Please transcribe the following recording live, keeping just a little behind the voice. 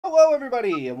Hello,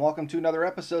 everybody, and welcome to another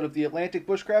episode of the Atlantic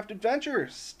Bushcraft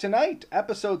Adventures. Tonight,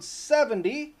 episode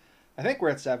 70. I think we're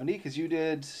at 70 because you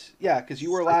did, because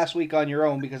you were last week on your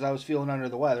own because I was feeling under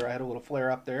the weather. I had a little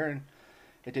flare up there and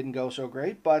it didn't go so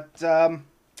great. But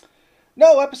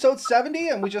no, episode 70,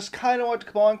 and we just kind of want to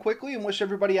come on quickly and wish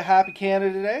everybody a happy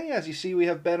Canada Day. As you see, we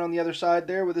have Ben on the other side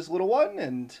there with his little one,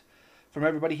 and from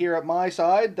everybody here at my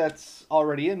side that's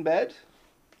already in bed,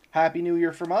 Happy New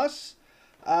Year from us.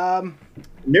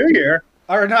 New Year?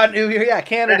 Or not New Year, yeah,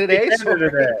 Canada Day.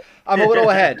 Canada Day. I'm a little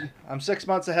ahead. I'm 6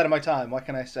 months ahead of my time. What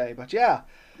can I say? But yeah.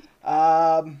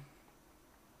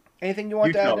 Anything you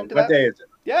want to add into what that? What day is it?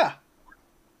 Yeah.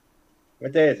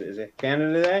 What day is it? Is it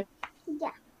Canada Day? Yeah.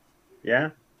 Yeah?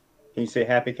 Can you say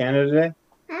Happy Canada Day?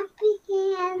 Happy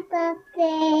Canada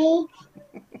Day.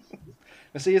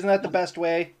 Now, see, isn't that the best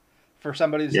way for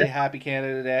somebody to say Yeah. Happy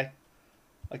Canada Day?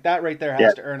 Like that right there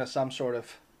has to earn us some sort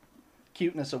of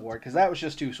cuteness award because that was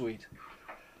just too sweet.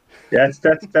 Yeah,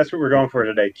 that's what we're going for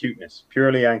today. Cuteness,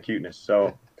 purely on cuteness.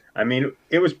 So, I mean,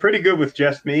 it was pretty good with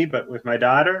just me, but with my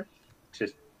daughter, it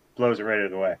just blows it right out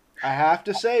of the way. I have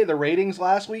to say, the ratings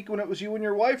last week when it was you and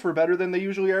your wife were better than they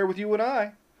usually are with you and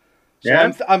I. So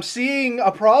Yeah? I'm seeing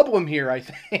a problem here, I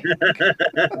think.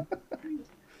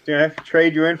 Do I have to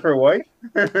trade you in for a wife?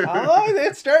 Oh,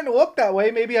 it's starting to look that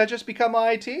way. Maybe I just become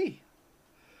IT.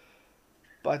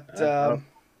 But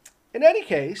in any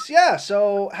case, yeah,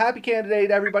 so happy Canada Day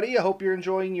to everybody. I hope you're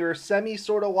enjoying your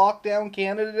semi-sort of lockdown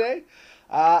Canada Day.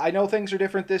 I know things are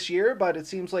different this year, but it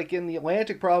seems like in the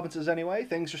Atlantic provinces anyway,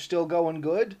 things are still going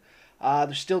good.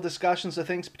 There's still discussions of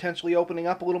things potentially opening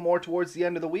up a little more towards the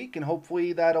end of the week, and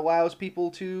hopefully that allows people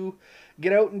to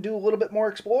get out and do a little bit more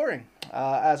exploring.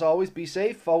 As always, be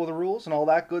safe, follow the rules, and all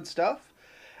that good stuff.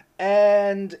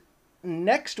 And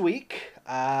next week,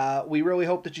 we really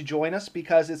hope that you join us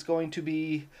because it's going to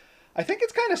be, I think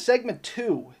it's kind of segment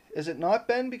 2, is it not,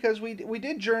 Ben? Because we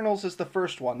did journals as the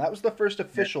first one. That was the first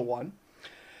official one.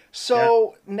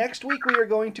 So next week we are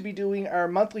going to be doing our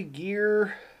monthly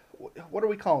gear. What are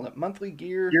we calling it? Monthly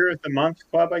gear? Gear of the Month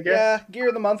Club, I guess? Yeah, Gear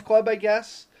of the Month Club, I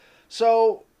guess.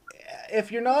 So if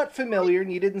you're not familiar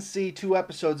and you didn't see 2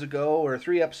 episodes ago or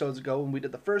 3 episodes ago when we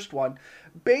did the first one,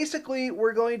 basically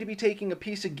we're going to be taking a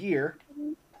piece of gear.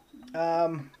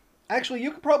 Actually,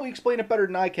 you could probably explain it better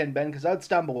than I can, Ben, because I'd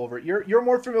stumble over it. You're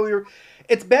more familiar.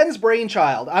 It's Ben's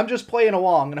brainchild. I'm just playing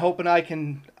along and hoping I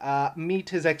can meet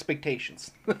his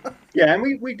expectations. Yeah,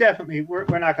 and we definitely, we're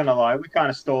not going to lie, we kind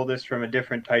of stole this from a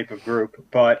different type of group,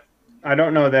 but I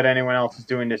don't know that anyone else is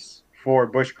doing this for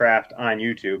bushcraft on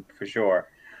YouTube, for sure.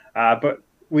 But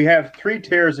we have 3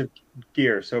 tiers of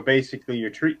gear. So basically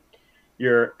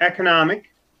your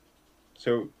economic,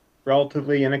 so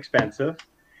relatively inexpensive,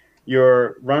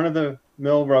 your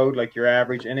run-of-the-mill road, like your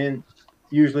average, and then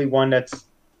usually one that's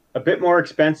a bit more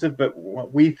expensive, but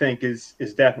what we think is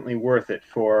definitely worth it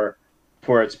for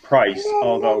its price,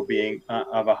 although being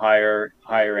of a higher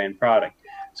end product.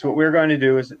 So what we're going to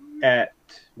do is at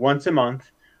once a month,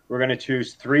 we're going to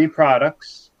choose 3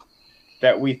 products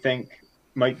that we think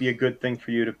might be a good thing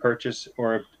for you to purchase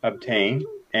or obtain,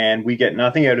 and we get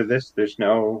nothing out of this. There's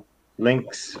no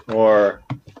links or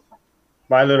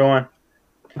buy little one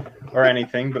or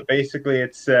anything, but basically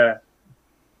it's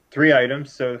 3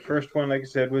 items. So the first one, like I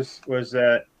said, was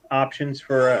options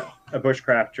for a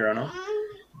bushcraft journal.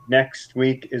 Next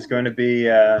week is going to be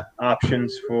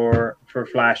options for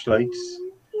flashlights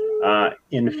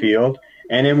in the field,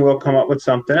 and then we'll come up with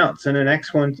something else. And the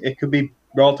next one, it could be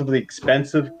relatively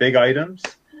expensive, big items.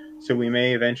 So we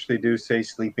may eventually do, say,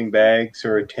 sleeping bags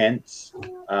or tents,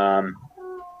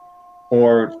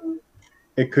 or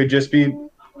it could just be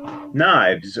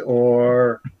knives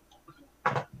or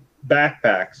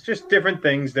backpacks, just different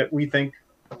things that we think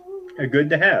are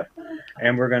good to have.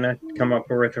 And we're going to come up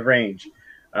with a range.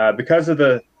 Because of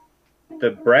the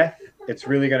breadth, it's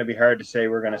really going to be hard to say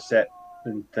we're going to set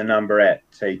the number at,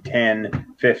 say,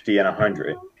 10, 50, and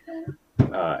 100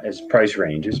 as price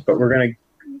ranges. But we're going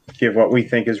to give what we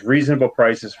think is reasonable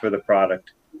prices for the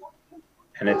product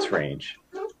and its range.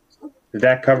 Did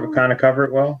that kind of cover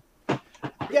it well?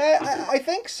 Yeah, I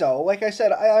think so. Like I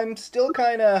said, I'm still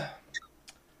kind of...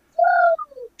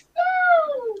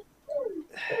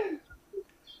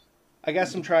 I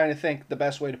guess I'm trying to think the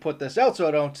best way to put this out so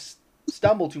I don't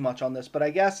stumble too much on this. But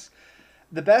I guess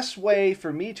the best way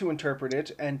for me to interpret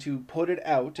it and to put it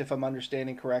out, if I'm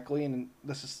understanding correctly, and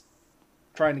this is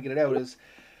trying to get it out, is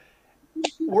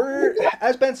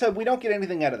as Ben said, we don't get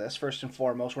anything out of this, first and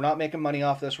foremost. We're not making money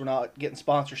off this. We're not getting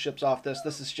sponsorships off this.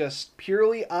 This is just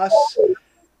purely us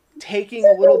taking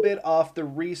a little bit off the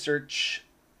research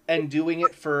and doing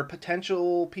it for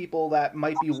potential people that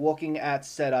might be looking at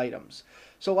said items.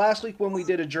 So last week when we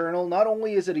did a journal, not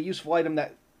only is it a useful item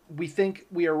that we think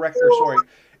we are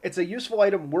it's a useful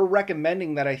item we're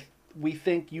recommending that we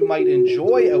think you might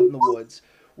enjoy out in the woods.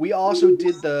 We also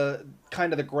did the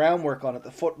kind of the groundwork on it, the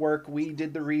footwork. We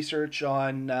did the research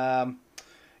on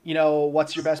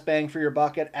what's your best bang for your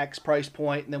buck at X price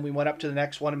point, and then we went up to the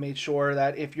next one and made sure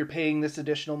that if you're paying this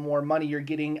additional more money, you're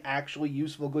getting actually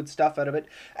useful, good stuff out of it.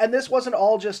 And this wasn't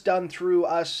all just done through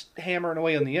us hammering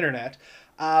away on the internet.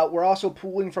 We're also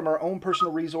pooling from our own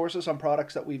personal resources on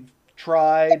products that we've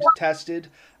tried, tested,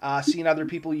 seen other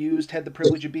people used, had the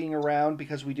privilege of being around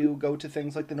because we do go to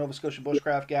things like the Nova Scotia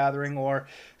Bushcraft Gathering, or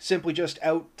simply just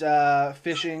out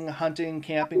fishing, hunting,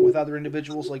 camping with other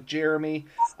individuals like Jeremy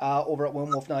over at Lone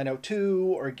Wolf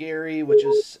 902, or Gary, which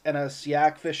is a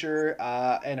Siak fisher,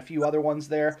 and a few other ones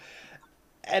there.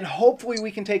 And hopefully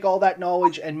we can take all that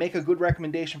knowledge and make a good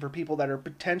recommendation for people that are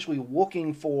potentially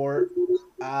looking for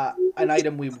an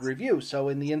item we would review. So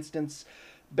in the instance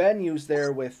Ben used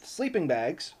there with sleeping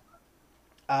bags,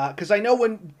 because I know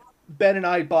when Ben and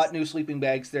I bought new sleeping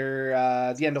bags there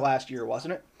the end of last year,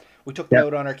 wasn't it? We took them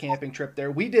out on our camping trip there.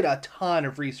 We did a ton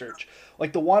of research.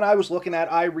 Like the one I was looking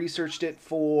at, I researched it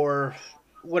for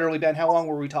literally, Ben, how long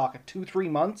were we talking?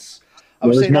 2-3 months? I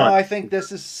was saying, no, I think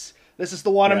this is the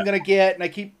one I'm going to get, and I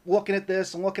keep looking at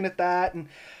this and looking at that, and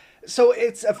so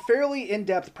it's a fairly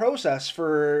in-depth process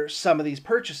for some of these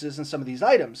purchases and some of these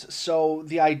items. So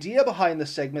the idea behind this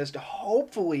segment is to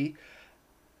hopefully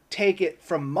take it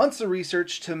from months of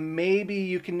research to maybe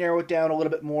you can narrow it down a little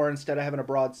bit more instead of having a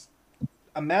broad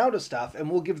amount of stuff,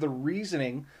 and we'll give the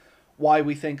reasoning why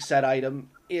we think said item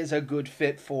is a good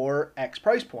fit for X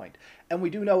price point. And we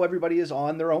do know everybody is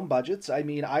on their own budgets. I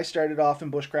mean, I started off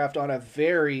in bushcraft on a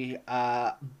very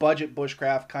budget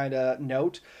bushcraft kind of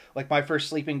note. Like my first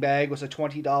sleeping bag was a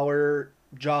 $20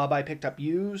 job I picked up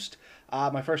used.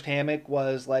 My first hammock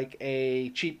was like a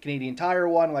cheap Canadian Tire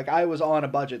one. Like I was on a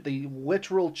budget. The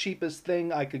literal cheapest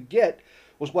thing I could get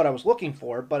was what I was looking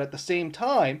for. But at the same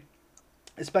time,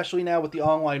 especially now with the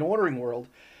online ordering world,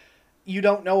 you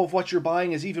don't know if what you're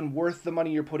buying is even worth the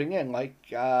money you're putting in. Like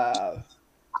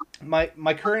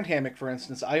my current hammock, for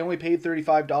instance, I only paid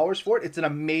 $35 for it. It's an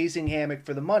amazing hammock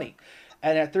for the money.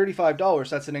 And at $35,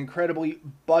 that's an incredibly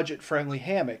budget-friendly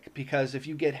hammock, because if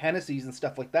you get Hennessy's and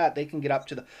stuff like that, they can get up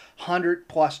to the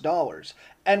 $100+.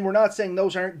 And we're not saying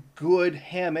those aren't good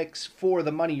hammocks for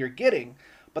the money you're getting,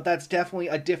 but that's definitely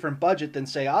a different budget than,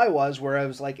 say, I was, where I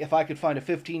was like, if I could find a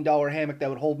 $15 hammock that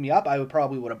would hold me up, I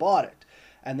probably would have bought it.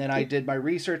 And then I did my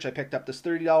research. I picked up this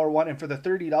 $30 one, and for the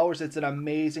 $30, it's an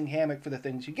amazing hammock for the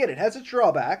things you get. It has its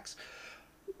drawbacks,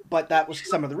 but that was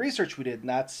some of the research we did, and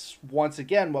that's, once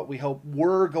again, what we hope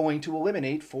we're going to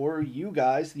eliminate for you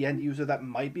guys, the end user that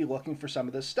might be looking for some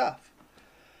of this stuff.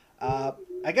 I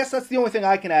guess that's the only thing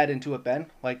I can add into it, Ben.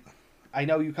 Like, I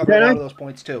know you covered a lot of those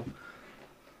points, too.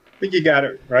 I think you got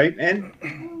it right. And,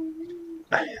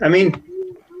 I mean,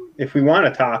 if we want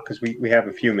to talk, because we have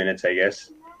a few minutes, I guess,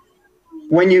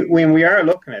 when we are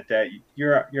looking at that,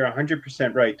 you're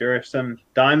 100% right. There are some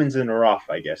diamonds in the rough,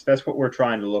 I guess. That's what we're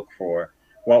trying to look for.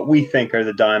 What we think are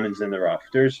the diamonds in the rough.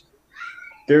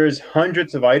 There's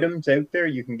hundreds of items out there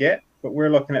you can get, but we're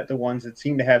looking at the ones that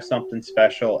seem to have something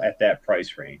special at that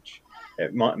price range.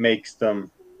 It makes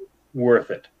them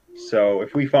worth it. So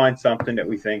if we find something that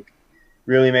we think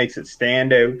really makes it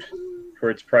stand out for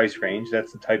its price range,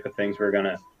 that's the type of things we're going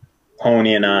to hone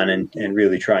in on and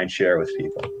really try and share with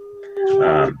people.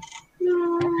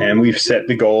 And we've set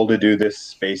the goal to do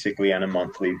this basically on a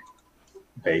monthly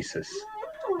basis.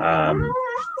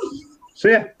 So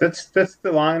yeah, that's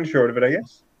the long and short of it, I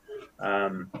guess.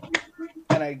 And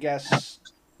I guess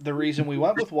the reason we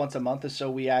went with once a month is so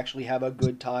we actually have a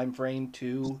good time frame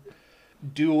to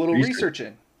do a little research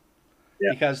in.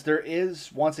 Yeah. Because there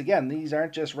is, once again, these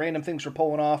aren't just random things we're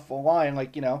pulling off a line,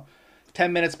 like,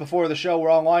 10 minutes before the show,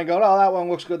 we're online going, oh, that one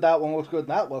looks good, that one looks good, and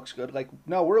that looks good. Like,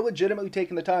 no, we're legitimately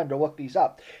taking the time to look these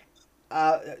up.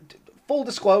 Full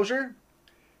disclosure,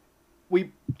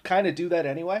 we kind of do that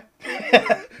anyway.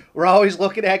 We're always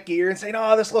looking at gear and saying,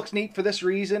 oh, this looks neat for this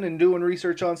reason, and doing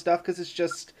research on stuff, because it's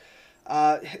just,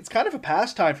 it's kind of a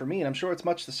pastime for me, and I'm sure it's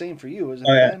much the same for you, isn't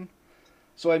it, Ben?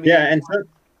 So, I mean... Yeah, and so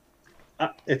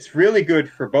it's really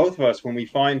good for both of us when we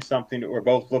find something that we're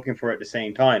both looking for at the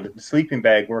same time. The sleeping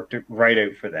bag worked right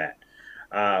out for that.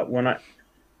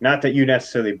 Not that you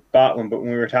necessarily bought one, but when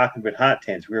we were talking about hot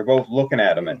tents, we were both looking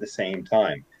at them at the same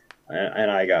time. And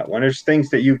I got one. There's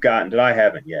things that you've gotten that I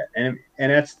haven't yet. And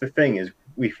that's the thing, is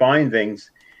we find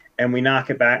things and we knock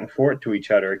it back and forth to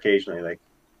each other occasionally. Like,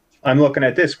 I'm looking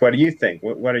at this. What do you think?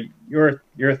 What are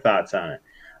your thoughts on it?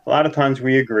 A lot of times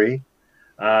we agree.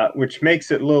 which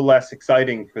makes it a little less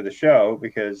exciting for the show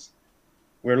because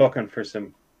we're looking for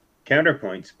some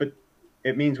counterpoints. But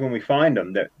it means when we find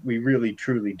them that we really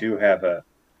truly do have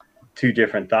two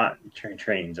different thought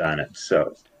trains on it.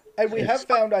 So, and we have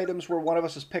found items where one of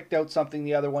us has picked out something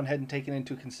the other one hadn't taken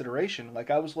into consideration. Like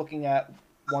I was looking at,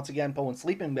 once again, Poe and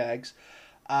sleeping bags.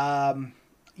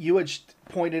 You had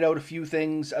pointed out a few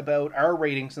things about our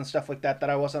ratings and stuff like that that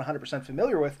I wasn't 100%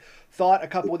 familiar with. Thought a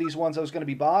couple of these ones I was going to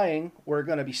be buying were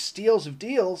going to be steals of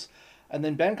deals. And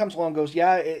then Ben comes along and goes,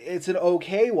 yeah, it's an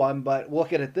okay one, but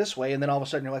look at it this way. And then all of a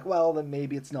sudden you're like, well, then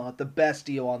maybe it's not the best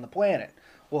deal on the planet.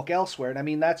 Look elsewhere. And I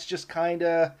mean, that's just kind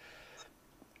of...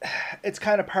 It's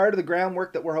kind of part of the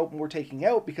groundwork that we're hoping we're taking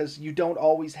out because you don't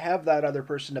always have that other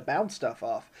person to bounce stuff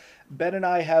off. Ben and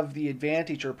I have the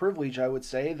advantage or privilege, I would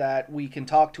say, that we can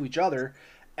talk to each other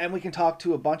and we can talk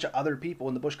to a bunch of other people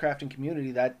in the bushcrafting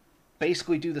community that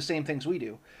basically do the same things we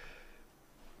do.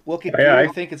 Look at gear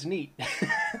and think it's neat.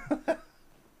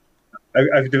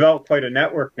 I've developed quite a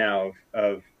network now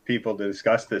of people to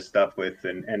discuss this stuff with,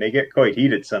 and they get quite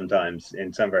heated sometimes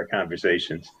in some of our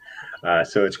conversations.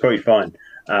 So it's quite fun.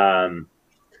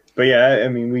 But yeah, I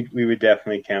mean, we would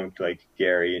definitely count like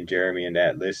Gary and Jeremy in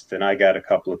that list. And I got a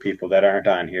couple of people that aren't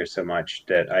on here so much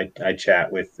that I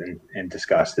chat with and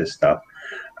discuss this stuff.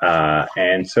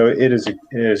 And so it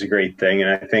is a great thing.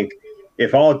 And I think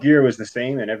if all gear was the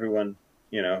same and everyone,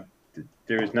 you know,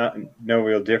 there was no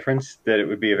real difference, that it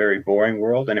would be a very boring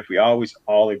world. And if we always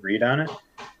all agreed on it,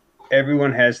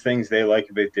 everyone has things they like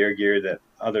about their gear that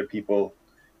other people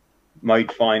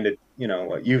might find it, you know,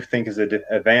 what you think is an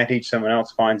advantage, someone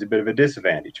else finds a bit of a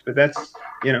disadvantage. But that's,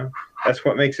 you know, that's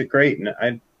what makes it great.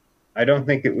 And I don't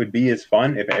think it would be as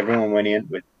fun if everyone went in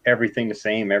with everything the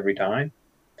same every time.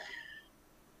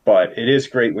 But it is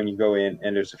great when you go in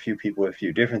and there's a few people with a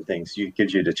few different things. It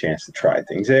gives you the chance to try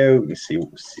things out and see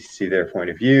their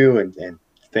point of view and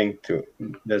think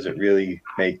does it really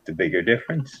make the bigger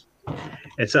difference?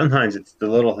 And sometimes it's the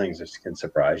little things that can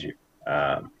surprise you.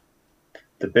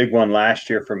 The big one last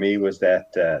year for me was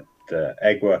that the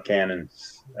Egwa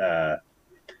Cannons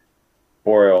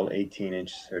Boreal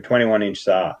 18-inch or 21-inch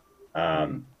saw.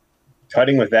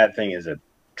 Cutting with that thing is a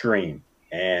dream,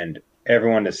 and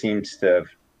everyone that seems to have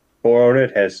borrowed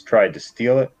it has tried to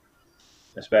steal it,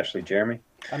 especially Jeremy.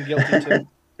 I'm guilty too.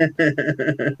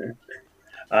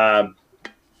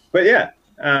 But yeah,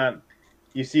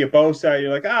 you see a bow saw, you're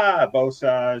like, a bow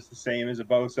saw is the same as a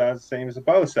bow saw, is the same as a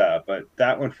bow saw. But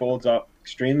that one folds up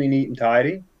extremely neat and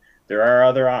tidy. There are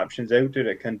other options out there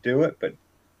that can do it, but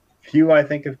few, I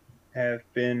think, have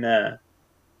been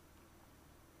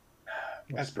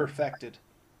as perfected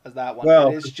as that one. Well,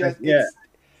 it's just yeah.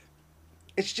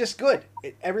 It's just good.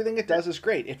 Everything it does is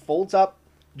great. It folds up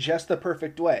just the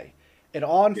perfect way. It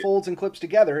unfolds and clips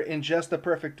together in just the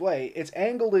perfect way. It's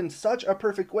angled in such a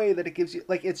perfect way that it gives you,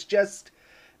 like, it's just,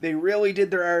 they really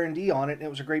did their R&D on it, and it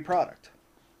was a great product.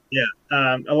 Yeah.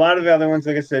 A lot of the other ones,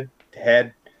 like I said,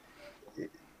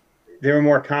 they were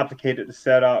more complicated to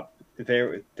set up.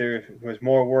 There was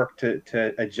more work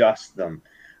to adjust them.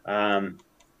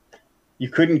 You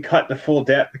couldn't cut the full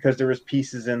depth because there was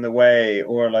pieces in the way,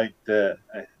 or like I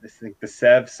think the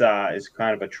Sev saw is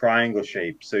kind of a triangle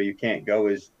shape, so you can't go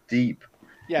as deep.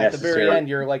 Yeah, at the very end,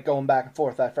 you're like going back and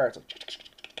forth that far. It's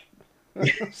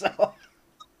like so.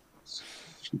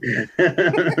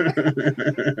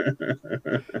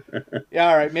 Yeah,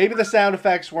 all right. Maybe the sound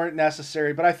effects weren't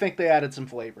necessary, but I think they added some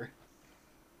flavor.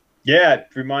 Yeah, it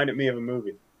reminded me of a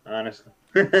movie, honestly.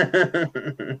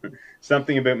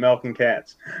 Something about milking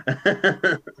cats. You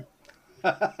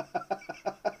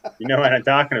know what I'm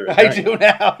talking about, right? I do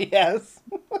now, yes.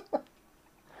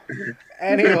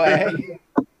 Anyway.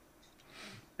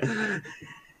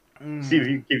 See if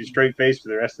you can keep a straight face for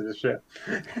the rest of the show.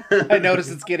 I notice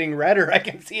it's getting redder. I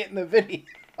can see it in the video.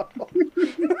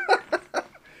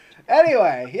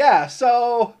 Anyway, yeah,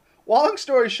 so long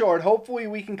story short, hopefully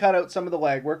we can cut out some of the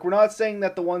legwork. We're not saying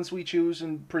that the ones we choose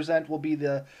and present will be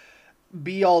the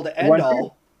be-all to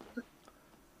end-all,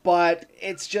 but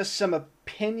it's just some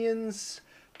opinions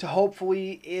to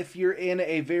hopefully, if you're in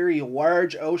a very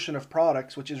large ocean of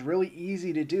products, which is really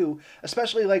easy to do,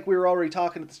 especially like we were already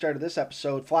talking at the start of this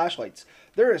episode, flashlights.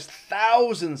 There is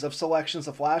thousands of selections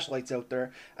of flashlights out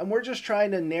there, and we're just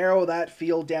trying to narrow that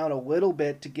field down a little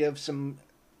bit to give some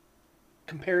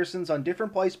comparisons on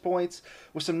different price points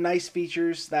with some nice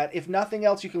features that, if nothing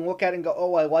else, you can look at and go,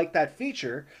 oh, I like that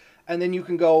feature, and then you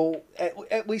can go,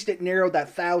 at least it narrowed that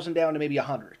 1,000 down to maybe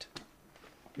 100.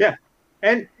 Yeah.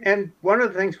 And one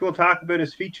of the things we'll talk about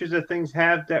is features that things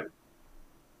have that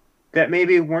that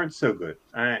maybe weren't so good.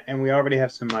 And we already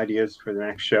have some ideas for the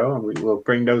next show, and we will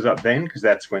bring those up then because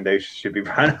that's when they should be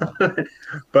brought up.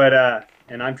 But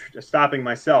and I'm stopping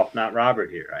myself, not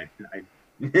Robert here.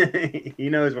 He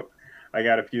knows what, I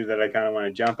got a few that I kind of want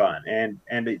to jump on, and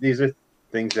these are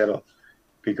things that'll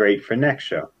be great for next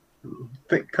show.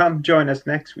 Come join us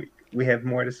next week. We have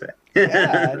more to say.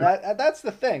 Yeah, and that's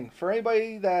the thing. For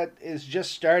anybody that is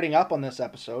just starting up on this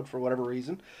episode for whatever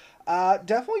reason,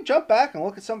 definitely jump back and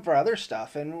look at some of our other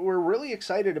stuff. And we're really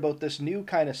excited about this new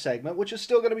kind of segment, which is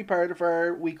still going to be part of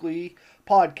our weekly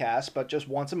podcast, but just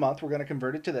once a month we're going to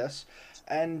convert it to this.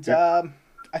 And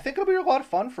I think it'll be a lot of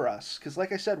fun for us because,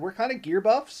 like I said, we're kind of gear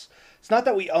buffs. It's not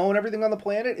that we own everything on the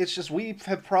planet. It's just we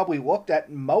have probably looked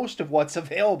at most of what's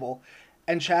available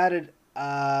and chatted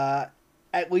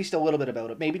at least a little bit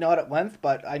about it. Maybe not at length,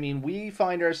 but I mean, we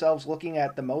find ourselves looking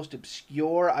at the most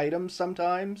obscure items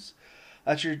sometimes.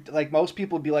 That's your, like, most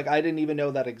people would be like, I didn't even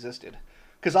know that existed.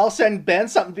 Because I'll send Ben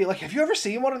something and be like, have you ever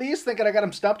seen one of these? Thinking I got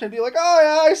him stumped and be like, oh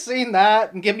yeah, I've seen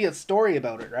that. And give me a story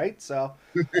about it, right? So.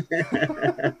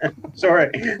 Sorry.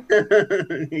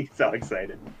 He's so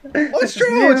excited. Well, it's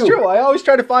true, it's true. I always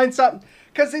try to find something.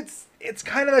 Because it's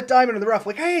kind of that diamond in the rough.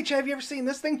 Like, hey, have you ever seen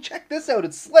this thing? Check this out.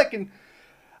 It's slick. And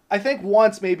I think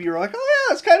once maybe you're like, oh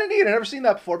yeah, it's kind of neat. I've never seen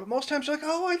that before. But most times you're like,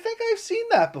 oh, I think I've seen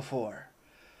that before.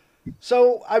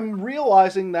 So I'm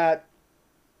realizing that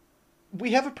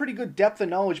we have a pretty good depth of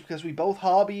knowledge because we both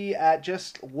hobby at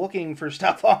just looking for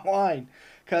stuff online.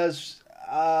 Because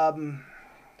the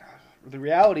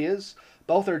reality is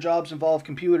both our jobs involve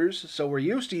computers, so we're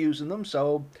used to using them.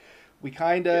 So we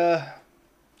kind of...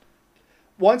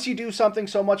 Once you do something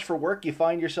so much for work, you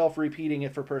find yourself repeating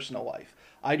it for personal life.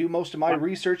 I do most of my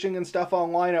researching and stuff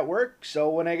online at work, so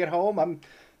when I get home,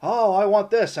 oh, I want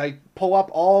this. I pull up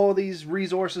all these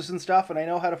resources and stuff, and I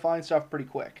know how to find stuff pretty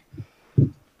quick.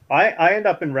 I end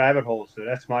up in rabbit holes, so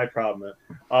that's my problem.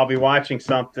 I'll be watching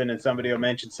something, and somebody will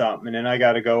mention something, and then I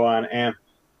got to go on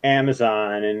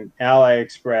Amazon and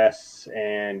AliExpress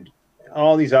and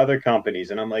all these other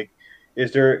companies, and I'm like,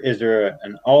 is there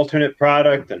an alternate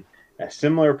product and a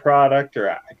similar product, or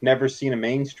I've never seen a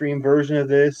mainstream version of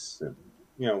this?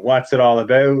 You know, what's it all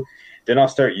about? Then I'll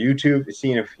start YouTube,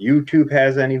 seeing if YouTube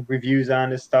has any reviews on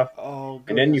this stuff. Oh, goodness.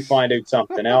 And then you find out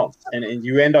something else, and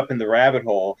you end up in the rabbit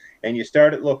hole, and you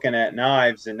started looking at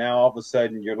knives, and now all of a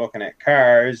sudden you're looking at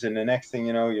cars, and the next thing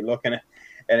you know, you're looking at,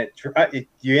 and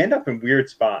you end up in weird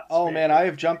spots. Oh, man, I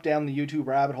have jumped down the YouTube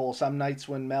rabbit hole some nights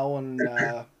when Mel and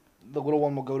the little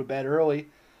one will go to bed early.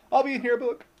 I'll be in here,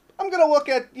 but I'm going to look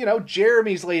at,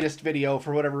 Jeremy's latest video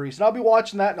for whatever reason. I'll be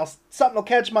watching that, and something will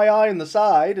catch my eye on the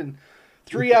side, and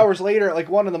 3 hours later at like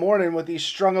 1 a.m. with these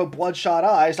strung out bloodshot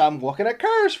eyes, I'm looking at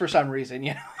cars for some reason,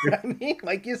 you know what I mean?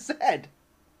 Like you said.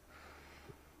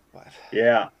 But...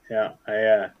 Yeah.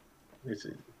 It's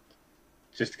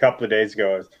just a couple of days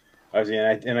ago,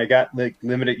 I got like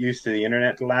limited use to the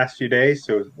internet the last few days.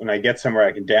 So when I get somewhere,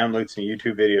 I can download some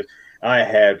YouTube videos. I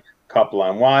had a couple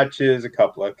on watches, a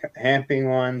couple of camping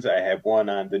ones. I have one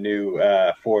on the new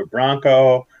Ford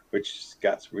Bronco, which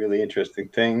got some really interesting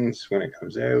things when it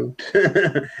comes out.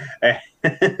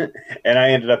 And I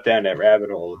ended up down that rabbit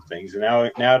hole of things. And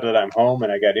now that I'm home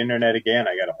and I got internet again,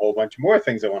 I got a whole bunch more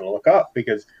things I want to look up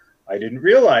because I didn't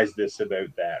realize this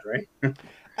about that, right?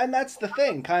 And that's the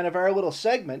thing, kind of our little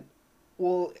segment.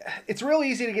 Well, it's real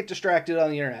easy to get distracted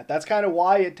on the internet. That's kind of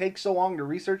why it takes so long to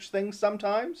research things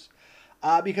sometimes.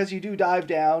 Because you do dive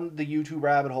down the YouTube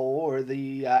rabbit hole or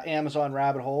the Amazon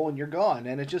rabbit hole and you're gone.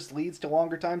 And it just leads to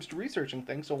longer times to researching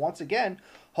things. So once again,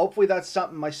 hopefully that's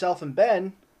something myself and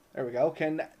Ben, there we go,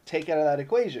 can take out of that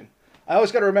equation. I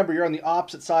always got to remember you're on the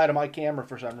opposite side of my camera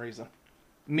for some reason.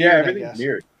 Mirrored, everything's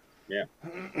mirrored. Yeah.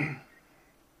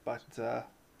 But,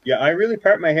 yeah, I really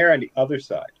part my hair on the other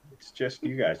side. It's just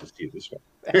you guys to see this one.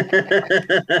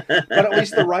 But at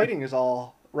least the writing is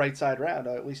all right side round.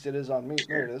 At least it is on me.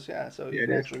 There it is. Yeah, so you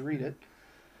can actually read it.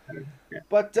 Yeah.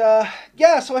 But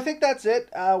yeah, so I think that's it.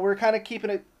 We're kind of keeping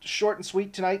it short and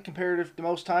sweet tonight compared to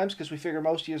most times because we figure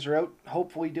most of you are out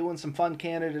hopefully doing some fun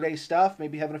Canada Day stuff,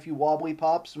 maybe having a few wobbly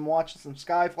pops and watching some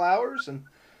sky flowers. And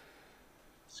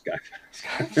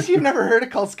You've never heard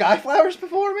it called sky flowers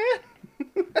before, man?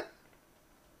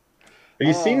 Have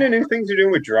you seen the new things they're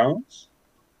doing with drones?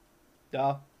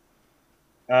 No.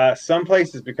 Some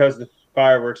places, because the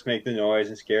fireworks make the noise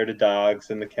and scare the dogs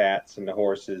and the cats and the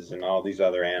horses and all these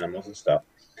other animals and stuff,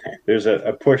 there's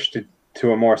a push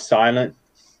to a more silent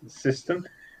system.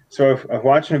 So I was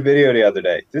watching a video the other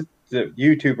day. This is a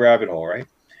YouTube rabbit hole, right?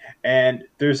 And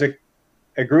there's a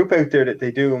group out there that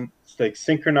they do like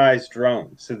synchronized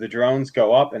drones. So the drones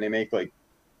go up and they make like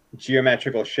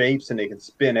geometrical shapes, and they can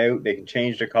spin out. They can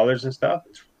change their colors and stuff.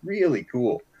 It's really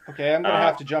cool. Okay, I'm gonna Uh,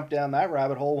 have to jump down that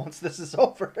rabbit hole once this is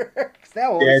over, because now I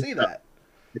want to dead see sun. that.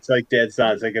 It's like dead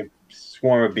sun. It's like a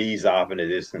swarm of bees off in the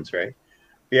distance, right?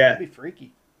 That'd Yeah, be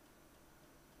freaky.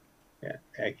 yeah.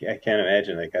 I can't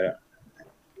imagine. Like I don't.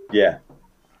 Yeah.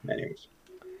 Anyways,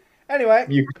 Anyway,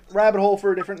 you. rabbit hole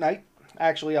for a different night.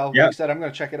 Actually, like Yeah. I said, I'm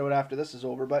gonna check it out after this is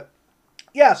over, but.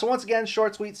 Yeah, so once again,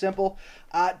 short, sweet, simple.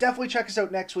 Definitely check us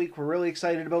out next week. We're really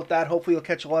excited about that. Hopefully, you'll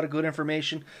catch a lot of good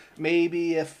information.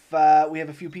 Maybe if we have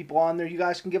a few people on there, you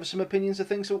guys can give us some opinions of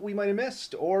things that we might have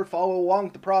missed, or follow along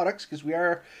with the products, because we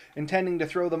are intending to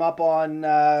throw them up on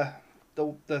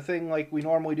the thing like we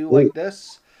normally do, like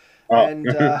this. Oh. And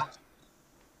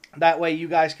that way you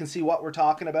guys can see what we're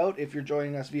talking about if you're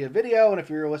joining us via video, and if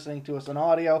you're listening to us on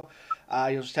audio.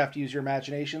 You'll just have to use your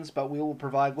imaginations, but we will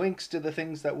provide links to the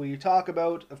things that we talk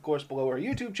about, of course, below our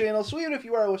YouTube channel. So even if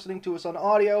you are listening to us on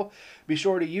audio, be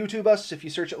sure to YouTube us. If you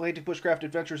search Atlantic Bushcraft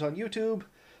Adventures on YouTube,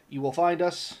 you will find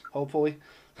us, hopefully.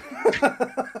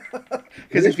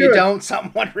 Because if you don't,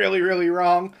 something went really, really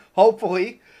wrong.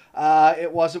 Hopefully.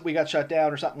 It wasn't we got shut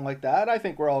down or something like that. I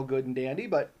think we're all good and dandy,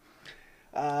 but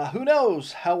who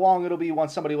knows how long it'll be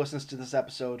once somebody listens to this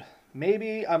episode.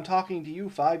 Maybe I'm talking to you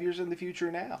 5 years in the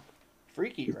future now.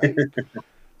 Freaky, right?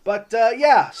 But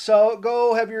yeah, so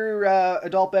go have your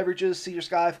adult beverages, see your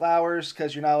sky flowers,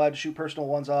 because you're not allowed to shoot personal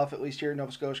ones off, at least here in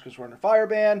Nova Scotia, because we're under fire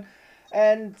ban.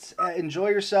 And enjoy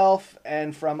yourself.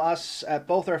 And from us at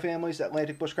both our families,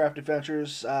 Atlantic Bushcraft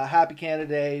Adventures, happy Canada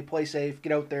Day, play safe,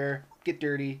 get out there, get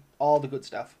dirty, all the good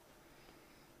stuff.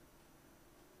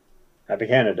 Happy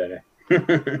Canada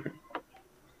Day.